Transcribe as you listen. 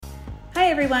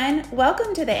everyone.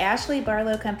 Welcome to the Ashley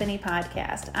Barlow Company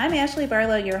podcast. I'm Ashley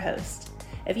Barlow, your host.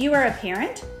 If you are a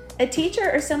parent, a teacher,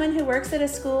 or someone who works at a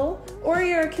school, or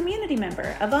you're a community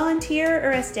member, a volunteer,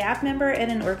 or a staff member at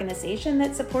an organization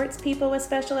that supports people with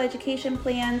special education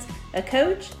plans, a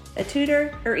coach, a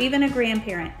tutor, or even a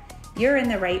grandparent, you're in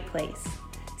the right place.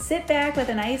 Sit back with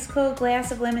an ice cold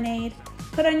glass of lemonade,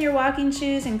 put on your walking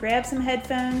shoes and grab some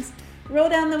headphones, roll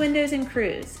down the windows and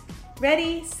cruise.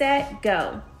 Ready, set,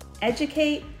 go.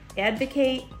 Educate,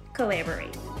 advocate,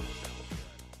 collaborate.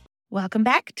 Welcome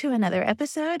back to another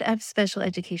episode of Special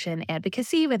Education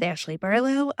Advocacy with Ashley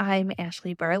Barlow. I'm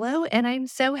Ashley Barlow, and I'm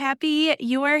so happy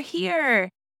you are here.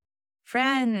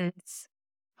 Friends,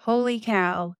 holy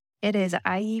cow, it is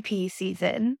IEP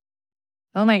season.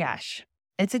 Oh my gosh,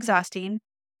 it's exhausting.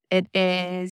 It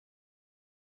is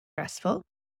stressful.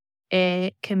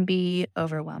 It can be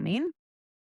overwhelming.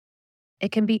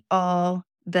 It can be all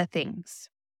the things.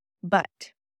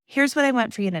 But here's what I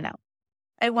want for you to know.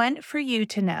 I want for you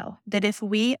to know that if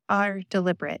we are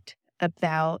deliberate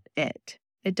about it,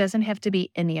 it doesn't have to be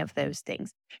any of those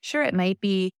things. Sure, it might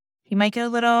be, you might get a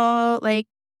little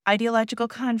ideological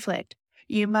conflict.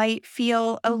 You might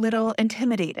feel a little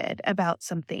intimidated about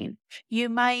something. You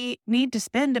might need to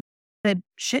spend a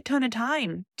shit ton of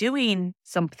time doing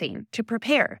something to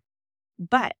prepare.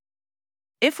 But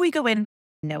if we go in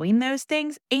knowing those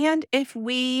things, and if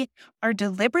we are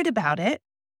deliberate about it,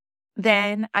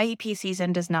 then IEP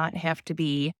season does not have to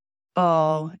be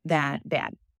all that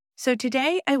bad. So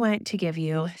today I want to give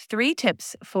you 3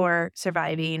 tips for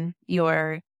surviving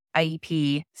your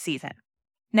IEP season.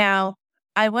 Now,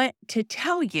 I want to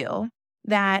tell you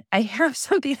that I have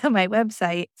something on my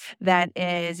website that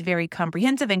is very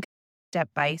comprehensive and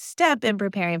step-by-step in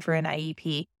preparing for an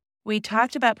IEP. We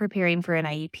talked about preparing for an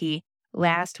IEP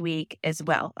last week as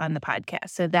well on the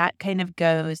podcast. So that kind of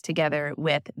goes together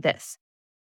with this.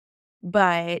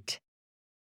 But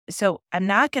so I'm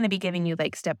not going to be giving you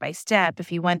step by step. If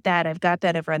you want that, I've got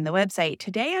that over on the website.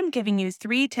 Today, I'm giving you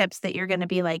 3 tips that you're going to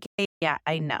be like, hey, yeah,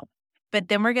 I know. But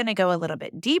then we're going to go a little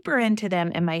bit deeper into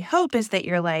them. And my hope is that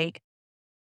you're like,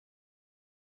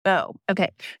 oh,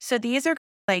 okay. So these are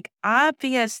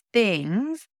obvious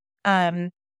things.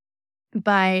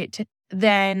 But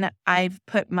then I've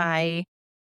put my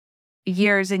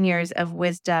years and years of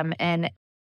wisdom and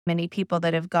many people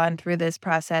that have gone through this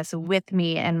process with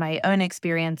me and my own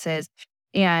experiences.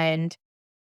 And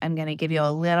I'm going to give you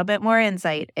a little bit more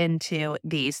insight into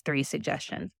these 3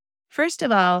 suggestions. First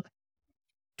of all,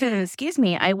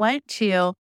 I want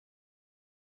to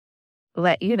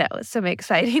let you know some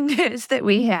exciting news that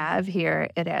we have here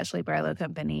at Ashley Barlow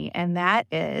Company. And that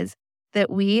is that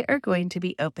we are going to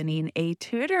be opening a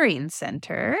tutoring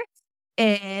center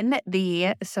in the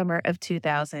summer of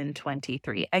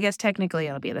 2023. I guess technically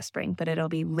it'll be the spring, but it'll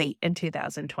be late in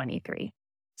 2023.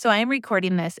 So I'm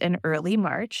recording this in early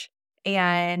March,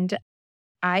 and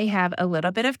I have a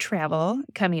little bit of travel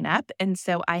coming up. And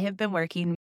so I have been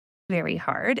working very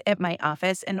hard at my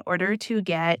office in order to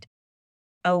get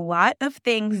a lot of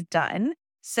things done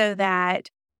so that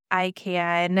I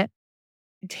can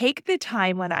take the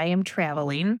time when I am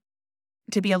traveling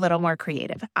to be a little more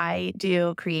creative. I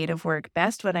do creative work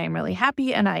best when I'm really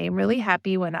happy, and I am really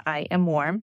happy when I am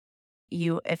warm.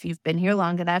 If you've been here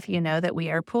long enough, you know that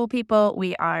we are pool people,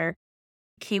 we are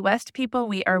Key West people,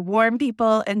 we are warm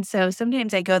people, and so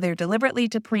sometimes I go there deliberately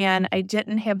to plan. I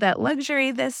didn't have that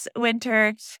luxury this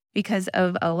winter because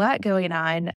of a lot going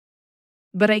on,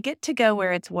 but I get to go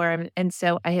where it's warm, and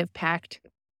so I have packed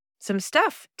some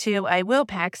stuff I will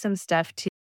pack some stuff to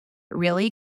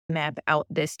really map out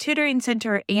this tutoring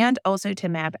center and also to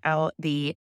map out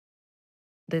the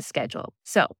schedule.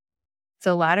 So it's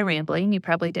a lot of rambling. You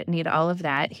probably didn't need all of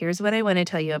that. Here's what I want to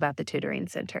tell you about the tutoring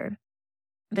center.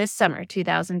 This summer,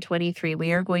 2023,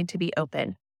 we are going to be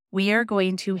open. We are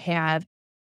going to have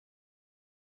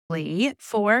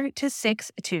 4 to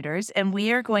 6 tutors, and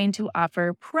we are going to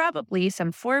offer probably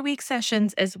some 4-week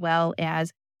sessions as well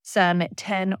as some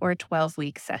 10 or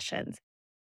 12-week sessions.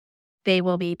 They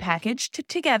will be packaged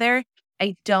together.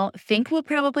 I don't think we'll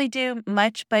probably do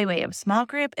much by way of small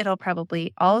group. It'll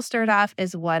probably all start off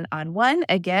as one-on-one.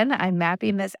 Again, I'm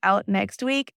mapping this out next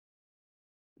week.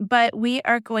 But we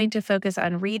are going to focus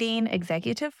on reading,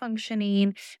 executive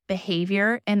functioning,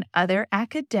 behavior, and other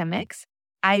academics.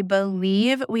 I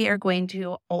believe we are going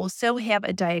to also have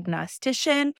a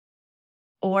diagnostician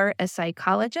or a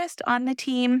psychologist on the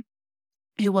team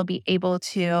who will be able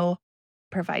to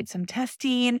provide some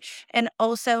testing and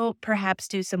also perhaps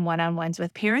do some one-on-ones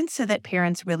with parents so that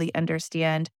parents really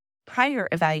understand prior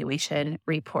evaluation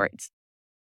reports.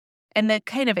 And the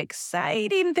kind of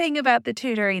exciting thing about the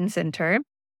tutoring center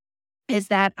is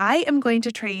that I am going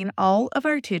to train all of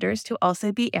our tutors to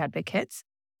also be advocates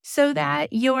so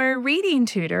that your reading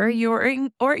tutor, your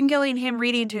Orton Gillingham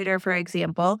reading tutor, for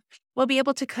example, will be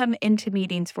able to come into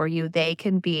meetings for you. They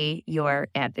can be your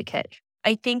advocate.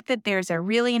 I think that there's a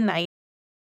really nice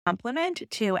complement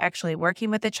to actually working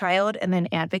with the child and then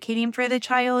advocating for the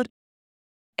child.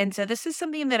 And so this is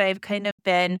something that I've kind of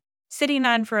been sitting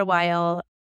on for a while.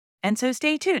 And so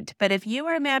stay tuned. But if you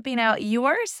are mapping out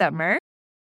your summer,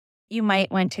 you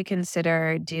might want to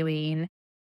consider doing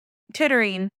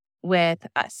tutoring with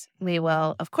us. We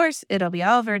will, of course, it'll be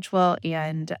all virtual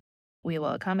and we will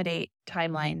accommodate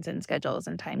timelines and schedules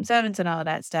and time zones and all of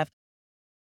that stuff.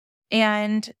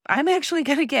 And I'm actually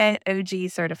going to get OG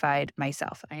certified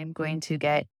myself. I am going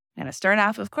to start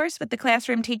off, of course, with the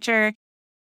classroom teacher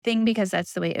thing because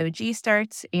that's the way OG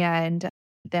starts. And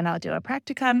then I'll do a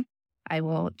practicum. I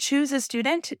will choose a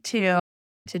student to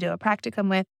do a practicum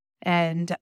with.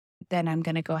 And then I'm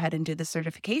going to go ahead and do the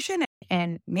certification.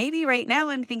 And maybe right now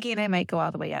I'm thinking I might go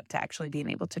all the way up to actually being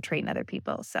able to train other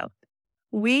people. So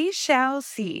we shall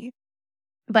see.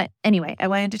 But anyway, I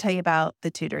wanted to tell you about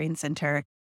the tutoring center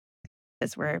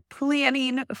as we're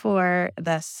planning for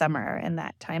the summer and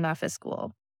that time off of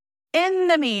school. In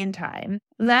the meantime,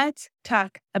 let's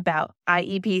talk about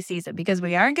IEP season because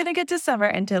we aren't going to get to summer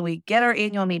until we get our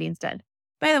annual meetings done.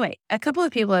 By the way, a couple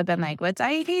of people have been like, what's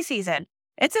IEP season?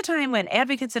 It's a time when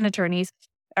advocates and attorneys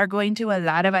are going to a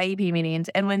lot of IEP meetings.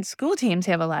 And when school teams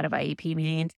have a lot of IEP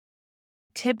meetings,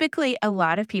 typically a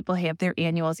lot of people have their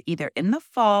annuals either in the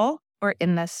fall or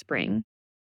in the spring.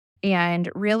 And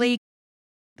really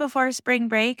before spring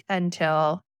break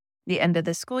until the end of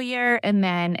the school year. And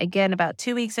then again, about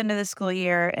 2 weeks into the school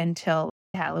year until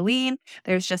Halloween,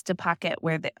 there's just a pocket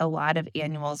where a lot of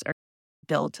annuals are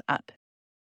built up.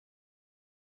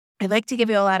 I'd like to give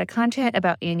you a lot of content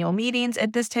about annual meetings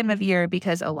at this time of year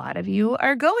because a lot of you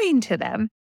are going to them.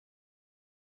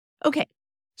 Okay,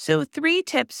 so 3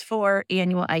 tips for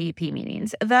annual IEP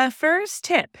meetings. The first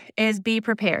tip is be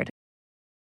prepared.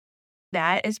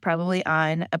 That is probably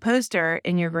on a poster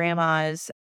in your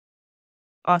grandma's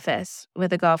office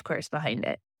with a golf course behind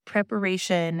it.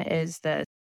 Preparation is the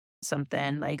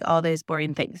something like all those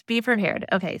boring things. Be prepared.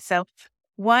 Okay, so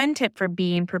one tip for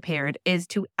being prepared is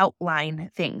to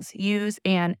outline things. Use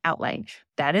an outline.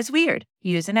 That is weird.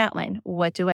 Use an outline.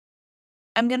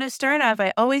 I'm going to start off.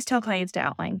 I always tell clients to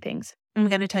outline things. I'm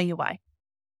going to tell you why.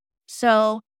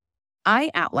 So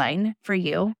I outline for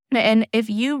you. And if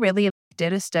you really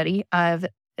did a study of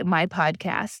my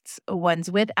podcasts,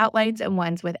 ones with outlines and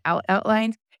ones without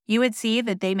outlines, you would see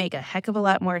that they make a heck of a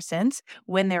lot more sense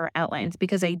when there are outlines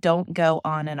because I don't go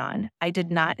on and on. I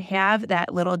did not have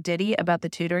that little ditty about the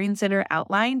tutoring center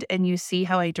outlined, and you see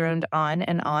how I droned on,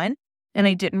 and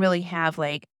I didn't really have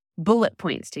like bullet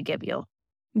points to give you.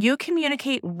 You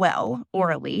communicate well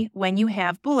orally when you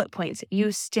have bullet points.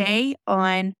 You stay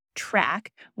on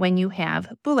track when you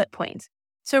have bullet points.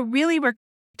 So really, we're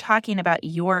talking about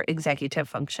your executive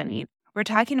functioning. We're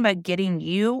talking about getting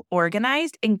you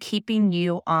organized and keeping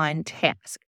you on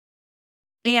task.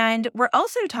 And we're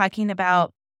also talking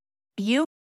about you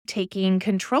taking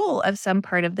control of some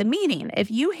part of the meeting.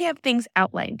 If you have things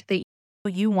outlined that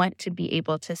you want to be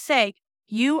able to say,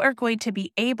 you are going to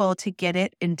be able to get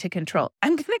it into control.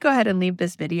 I'm going to go ahead and leave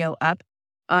this video up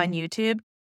on YouTube,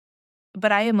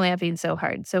 but I am laughing so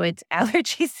hard. So it's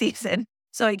allergy season.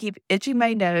 So I keep itching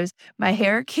my nose. My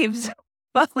hair keeps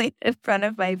falling in front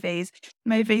of my face.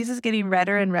 My face is getting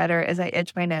redder and redder as I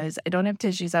itch my nose. I don't have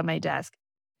tissues on my desk.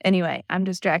 Anyway, I'm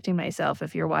distracting myself.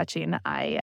 If you're watching,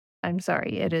 I'm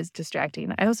sorry. It is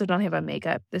distracting. I also don't have a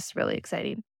makeup. This is really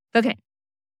exciting. Okay.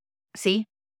 See,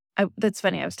 that's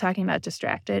funny. I was talking about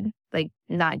distracted, like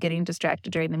not getting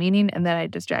distracted during the meeting, and then I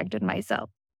distracted myself.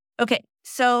 Okay.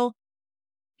 So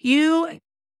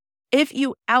if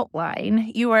you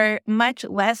outline, you are much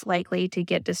less likely to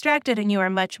get distracted and you are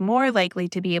much more likely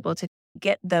to be able to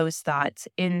get those thoughts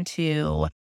into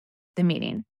the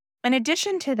meeting. In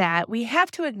addition to that, we have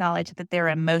to acknowledge that there are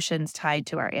emotions tied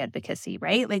to our advocacy,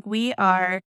 right? Like we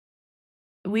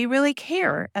really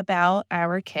care about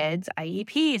our kids'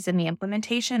 IEPs and the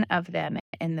implementation of them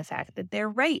and the fact that they're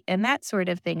right and that sort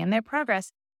of thing and their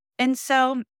progress. And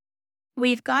so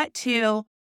we've got to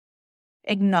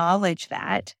acknowledge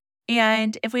that.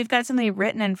 And if we've got something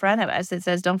written in front of us that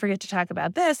says, don't forget to talk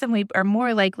about this, then we are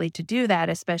more likely to do that,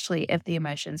 especially if the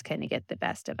emotions kind of get the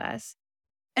best of us.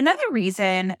 Another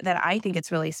reason that I think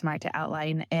it's really smart to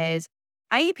outline is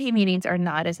IEP meetings are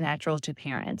not as natural to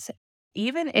parents.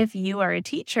 Even if you are a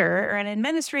teacher or an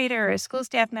administrator or a school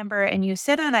staff member and you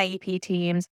sit on IEP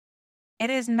teams, it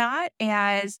is not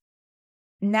as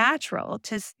natural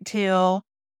to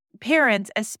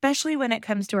parents, especially when it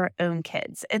comes to our own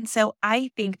kids. And so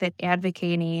I think that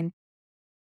advocating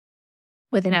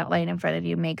with an outline in front of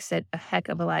you makes it a heck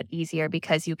of a lot easier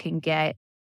because you can get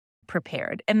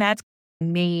prepared. And that's the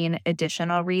main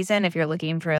additional reason if you're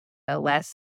looking for a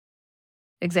less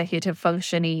executive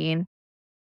functioning,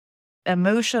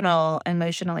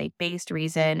 emotionally based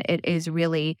reason, it is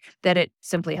really that it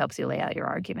simply helps you lay out your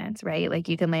arguments, right? Like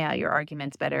you can lay out your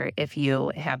arguments better if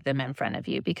you have them in front of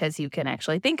you because you can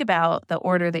actually think about the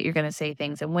order that you're going to say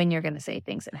things and when you're going to say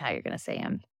things and how you're going to say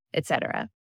them, etc.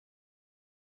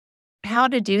 How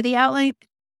to do the outline?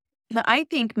 I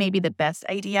think maybe the best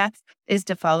idea is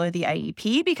to follow the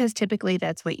IEP because typically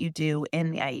that's what you do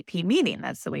in the IEP meeting.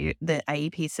 That's the way the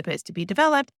IEP is supposed to be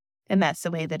developed, and that's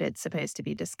the way that it's supposed to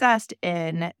be discussed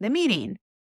in the meeting.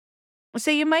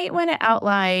 So you might want to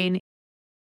outline what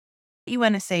you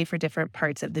want to say for different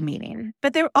parts of the meeting.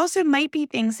 But there also might be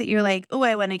things that you're like, oh,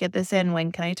 I want to get this in.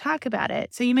 When can I talk about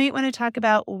it? So you might want to talk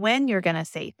about when you're going to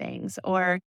say things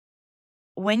or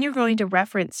when you're going to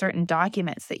reference certain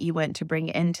documents that you want to bring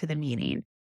into the meeting,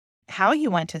 how you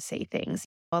want to say things.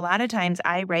 A lot of times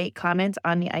I write comments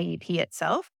on the IEP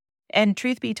itself. And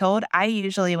truth be told, I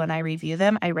usually, when I review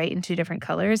them, I write in two different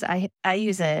colors. I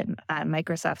use a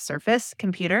Microsoft Surface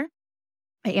computer,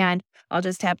 and I'll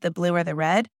just tap the blue or the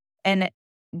red. And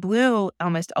blue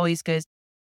almost always goes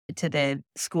to the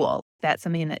school. That's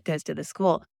something that goes to the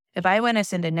school. If I want to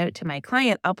send a note to my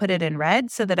client, I'll put it in red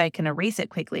so that I can erase it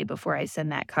quickly before I send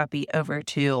that copy over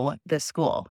to the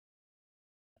school.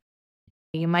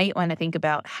 You might want to think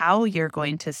about how you're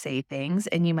going to say things,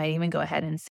 and you might even go ahead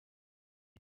and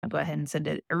send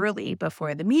it early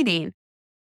before the meeting.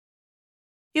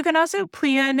 You can also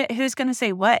plan who's going to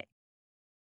say what.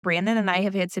 Brandon and I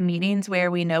have had some meetings where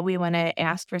we know we want to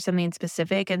ask for something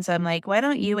specific. And so I'm like, why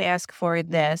don't you ask for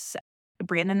this?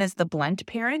 Brandon is the blunt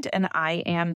parent and I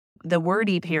am the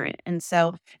wordy parent. And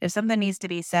so if something needs to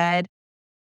be said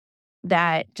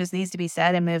that just needs to be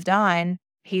said and moved on,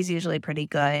 he's usually pretty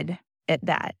good at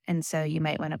that. And so you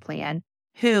might want to plan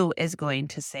who is going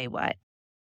to say what.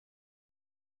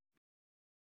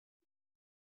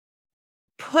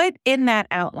 Put in that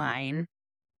outline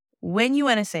when you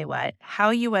want to say what,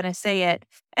 how you want to say it,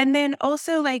 and then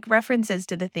also like references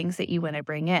to the things that you want to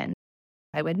bring in.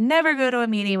 I would never go to a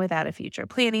meeting without a future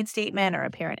planning statement or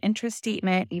a parent interest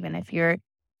statement, even if your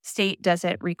state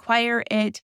doesn't require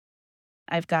it.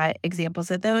 I've got examples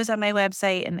of those on my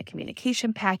website in the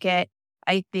communication packet.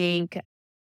 I think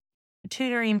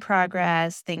tutoring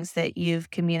progress, things that you've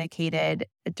communicated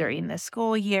during the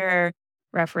school year,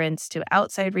 reference to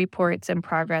outside reports and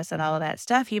progress and all of that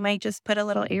stuff, you might just put a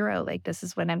little arrow like this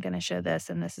is when I'm going to show this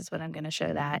and this is when I'm going to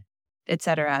show that, et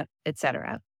cetera, et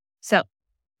cetera. So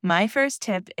my first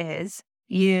tip is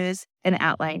use an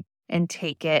outline and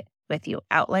take it with you.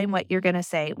 Outline what you're going to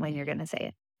say when you're going to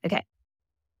say it. Okay.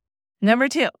 Number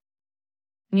 2,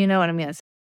 you know what I'm going to say.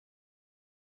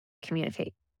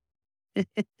 Communicate.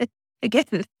 Again,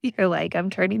 you're like, I'm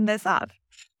turning this off,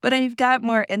 but I've got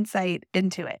more insight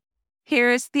into it.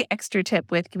 Here's the extra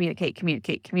tip with communicate,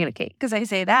 because I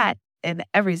say that in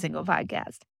every single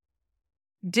podcast.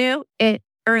 Do it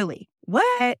early.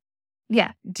 What?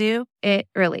 Yeah, do it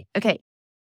early. Okay.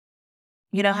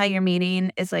 You know how your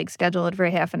meeting is like scheduled for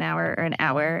half an hour or an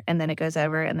hour, and then it goes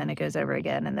over, and then it goes over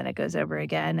again, and then it goes over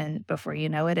again. And before you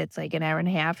know it, it's like an hour and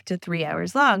a half to 3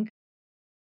 hours long.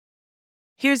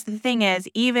 Here's the thing is,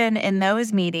 even in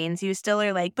those meetings, you still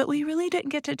are like, but we really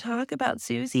didn't get to talk about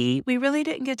Susie. We really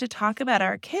didn't get to talk about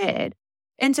our kid.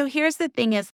 And so here's the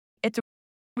thing is, it's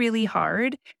really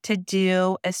hard to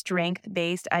do a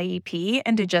strength-based IEP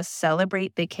and to just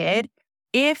celebrate the kid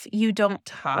if you don't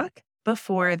talk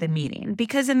before the meeting.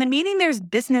 Because in the meeting, there's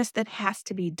business that has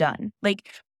to be done.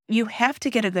 Like, you have to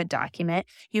get a good document.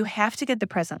 You have to get the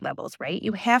present levels right.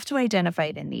 You have to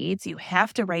identify the needs. You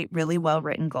have to write really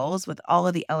well-written goals with all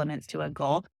of the elements to a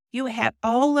goal. You have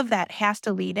all of that has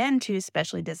to lead into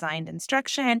specially designed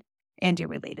instruction and your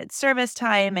related service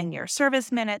time and your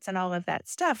service minutes and all of that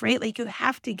stuff, right? Like you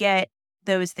have to get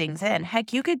those things in.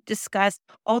 Heck, you could discuss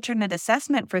alternate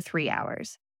assessment for 3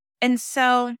 hours. And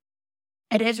so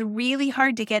it is really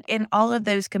hard to get in all of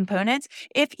those components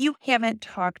if you haven't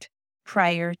talked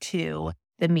prior to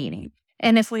the meeting.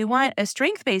 And if we want a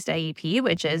strength-based IEP,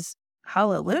 which is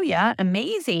hallelujah,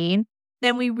 amazing,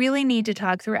 then we really need to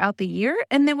talk throughout the year.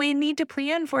 And then we need to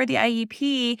plan for the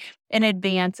IEP in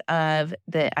advance of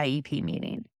the IEP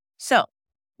meeting. So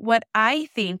what I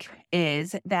think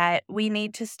is that we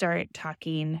need to start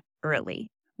talking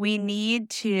early. We need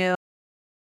to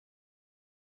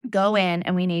go in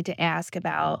and we need to ask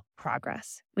about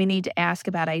progress. We need to ask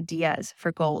about ideas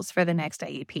for goals for the next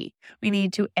IEP. We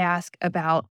need to ask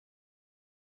about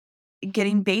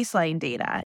getting baseline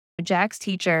data. Jack's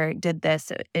teacher did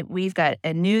this. We've got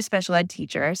a new special ed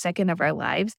teacher, second of our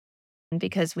lives,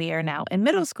 because we are now in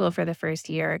middle school for the first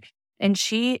year. And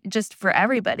she just, for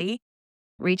everybody,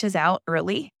 reaches out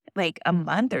early, like a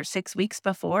month or 6 weeks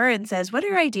before, and says, what are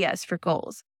your ideas for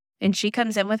goals? And she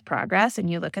comes in with progress, and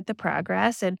you look at the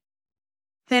progress. And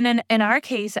then in our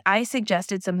case, I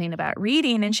suggested something about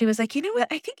reading, and she was like, you know what?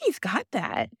 I think he's got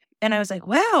that. And I was like,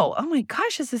 wow, oh my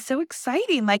gosh, this is so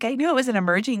exciting. Like, I knew it was an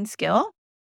emerging skill.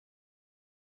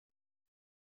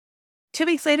 2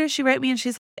 weeks later, she wrote me and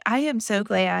she's like, I am so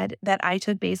glad that I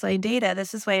took baseline data.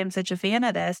 This is why I'm such a fan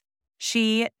of this.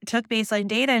 She took baseline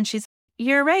data and she's,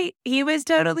 you're right. He was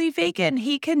totally faking.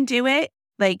 He can do it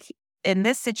like in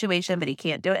this situation, but he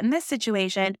can't do it in this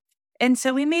situation. And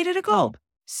so we made it a goal.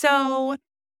 So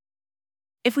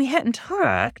if we hadn't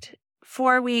talked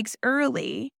 4 weeks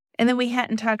early, and then we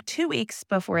hadn't talked 2 weeks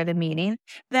before the meeting,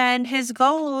 then his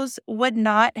goals would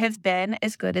not have been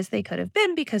as good as they could have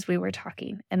been because we were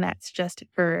talking. And that's just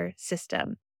for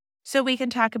system. So we can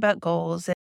talk about goals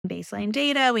and baseline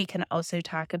data. We can also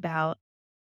talk about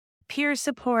peer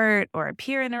support or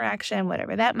peer interaction,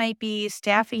 whatever that might be,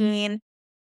 staffing,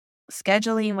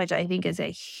 scheduling, which I think is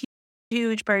a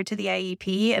huge part to the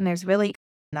IEP. And there's really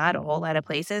not a whole lot of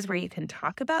places where you can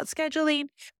talk about scheduling.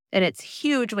 And it's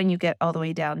huge when you get all the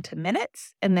way down to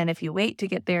minutes. And then if you wait to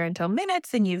get there until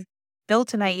minutes, then you've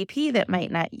built an IEP that might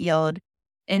not yield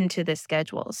into the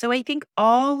schedule. So I think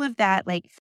all of that, like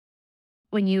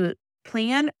when you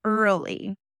plan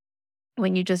early,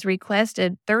 when you just request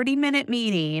a 30-minute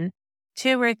meeting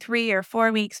 2 or 3 or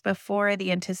 4 weeks before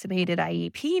the anticipated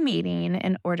IEP meeting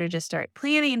in order to start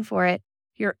planning for it,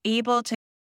 you're able to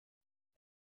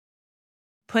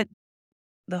put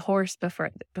the horse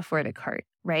before the cart,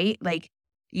 right? Like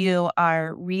you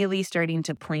are really starting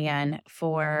to plan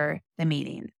for the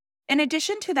meeting. In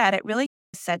addition to that, it really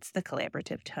sets the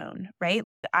collaborative tone, right?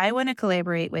 I want to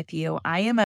collaborate with you. I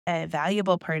am a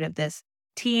valuable part of this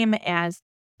team as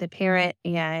the parent,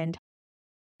 and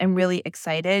I'm really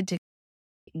excited to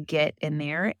get in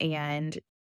there and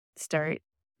start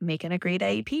making a great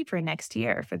IEP for next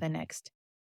year, for the next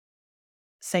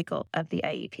cycle of the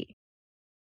IEP.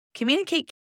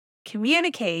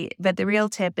 Communicate, but the real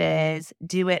tip is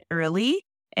do it early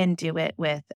and do it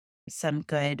with some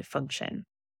good function.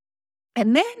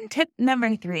 And then tip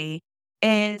number 3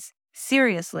 is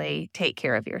seriously take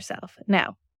care of yourself.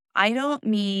 Now, I don't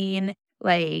mean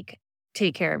like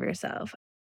take care of yourself.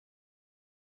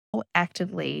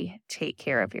 Actively take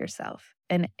care of yourself.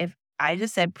 And if I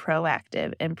just said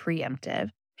proactive and preemptive,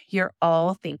 you're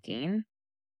all thinking,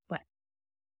 what?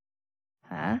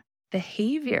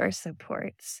 Behavior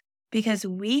supports. Because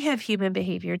we have human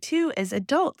behavior too as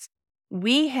adults.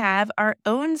 We have our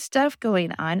own stuff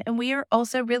going on, and we are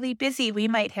also really busy. We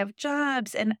might have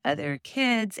jobs and other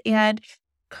kids and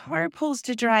carpools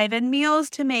to drive and meals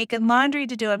to make and laundry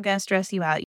to do. I'm going to stress you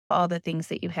out, all the things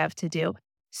that you have to do.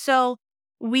 So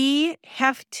we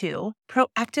have to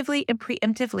proactively and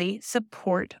preemptively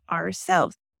support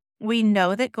ourselves. We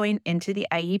know that going into the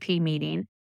IEP meeting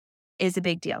is a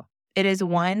big deal. It is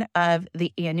one of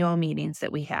the annual meetings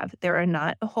that we have. There are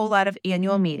not a whole lot of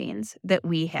annual meetings that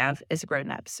we have as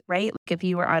grownups, right? Like if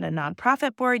you were on a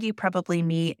nonprofit board, you probably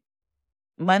meet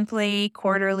monthly,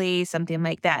 quarterly, something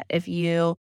like that. If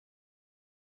you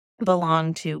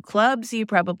belong to clubs, you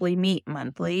probably meet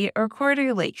monthly or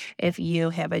quarterly. If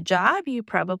you have a job, you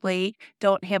probably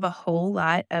don't have a whole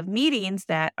lot of meetings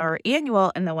that are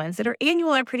annual, and the ones that are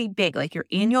annual are pretty big, like your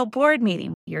annual board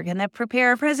meeting. You're going to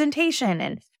prepare a presentation,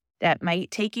 and that might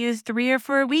take you 3 or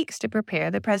 4 weeks to prepare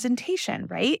the presentation,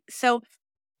 right? So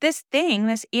this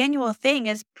annual thing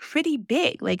is pretty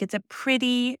big. Like it's a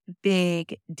pretty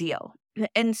big deal.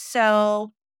 And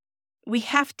so we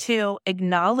have to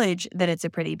acknowledge that it's a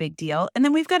pretty big deal. And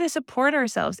then we've got to support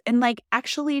ourselves and like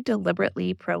actually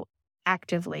deliberately,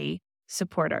 proactively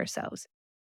support ourselves.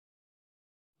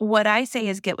 What I say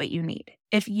is get what you need.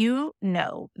 If you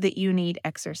know that you need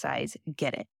exercise,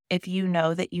 get it. If you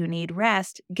know that you need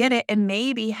rest, get it. And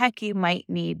maybe, heck, you might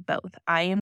need both. I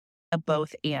am a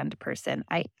both and person.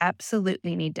 I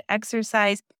absolutely need to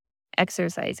exercise.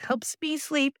 Exercise helps me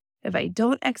sleep. If I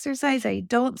don't exercise, I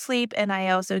don't sleep. And I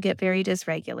also get very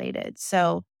dysregulated.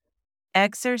 So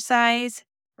exercise,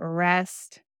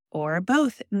 rest, or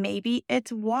both. Maybe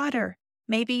it's water.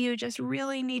 Maybe you just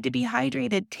really need to be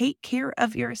hydrated. Take care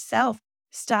of yourself.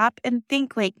 Stop and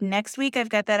think, like next week I've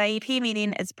got that IEP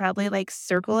meeting. It's probably like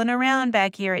circling around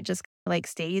back here. It just like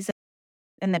stays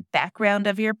in the background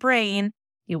of your brain,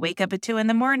 you wake up at 2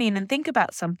 a.m. and think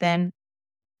about something,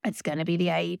 it's going to be the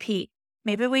IEP.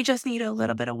 Maybe we just need a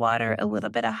little bit of water, a little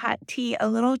bit of hot tea, a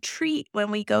little treat when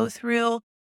we go through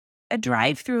a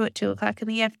drive-through at 2:00 in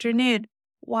the afternoon.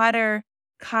 Water,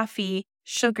 coffee,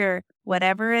 sugar,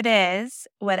 whatever it is,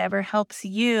 whatever helps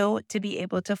you to be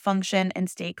able to function and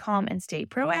stay calm and stay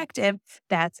proactive,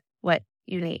 that's what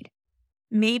you need.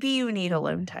 Maybe you need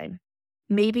alone time.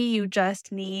 Maybe you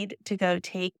just need to go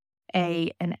take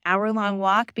an hour-long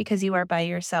walk because you are by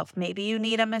yourself. Maybe you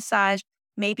need a massage.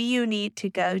 Maybe you need to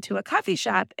go to a coffee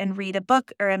shop and read a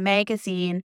book or a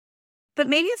magazine. But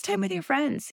maybe it's time with your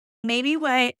friends. Maybe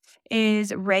what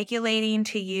is regulating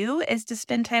to you is to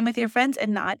spend time with your friends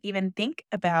and not even think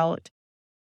about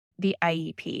the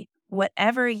IEP.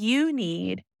 Whatever you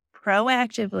need,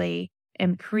 proactively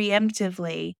and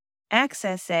preemptively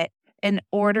access it in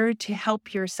order to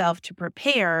help yourself to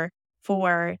prepare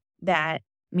for that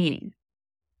meeting.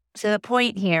 So the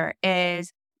point here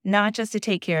is not just to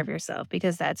take care of yourself,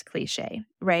 because that's cliche,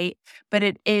 right? But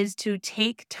it is to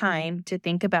take time to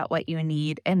think about what you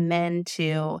need and then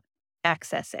to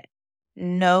access it.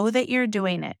 Know that you're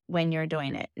doing it when you're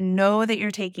doing it. Know that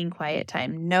you're taking quiet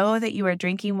time. Know that you are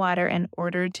drinking water in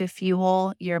order to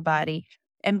fuel your body.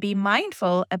 And be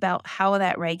mindful about how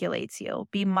that regulates you.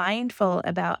 Be mindful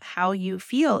about how you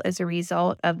feel as a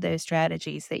result of those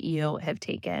strategies that you have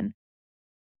taken.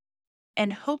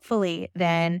 And hopefully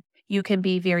then you can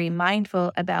be very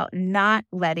mindful about not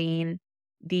letting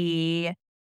the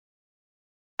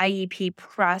IEP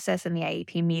process and the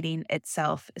IEP meeting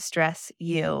itself stress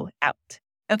you out.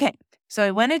 Okay, so I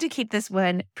wanted to keep this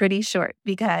one pretty short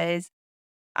because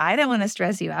I don't want to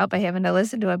stress you out by having to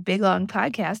listen to a big long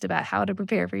podcast about how to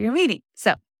prepare for your meeting.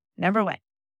 So, number 1,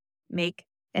 make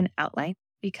an outline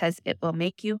because it will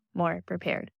make you more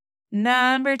prepared.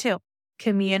 Number 2,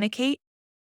 communicate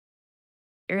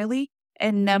early.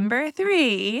 And number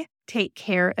 3, take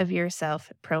care of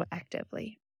yourself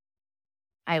proactively.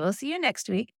 I will see you next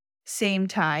week. Same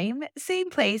time, same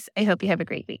place. I hope you have a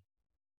great week.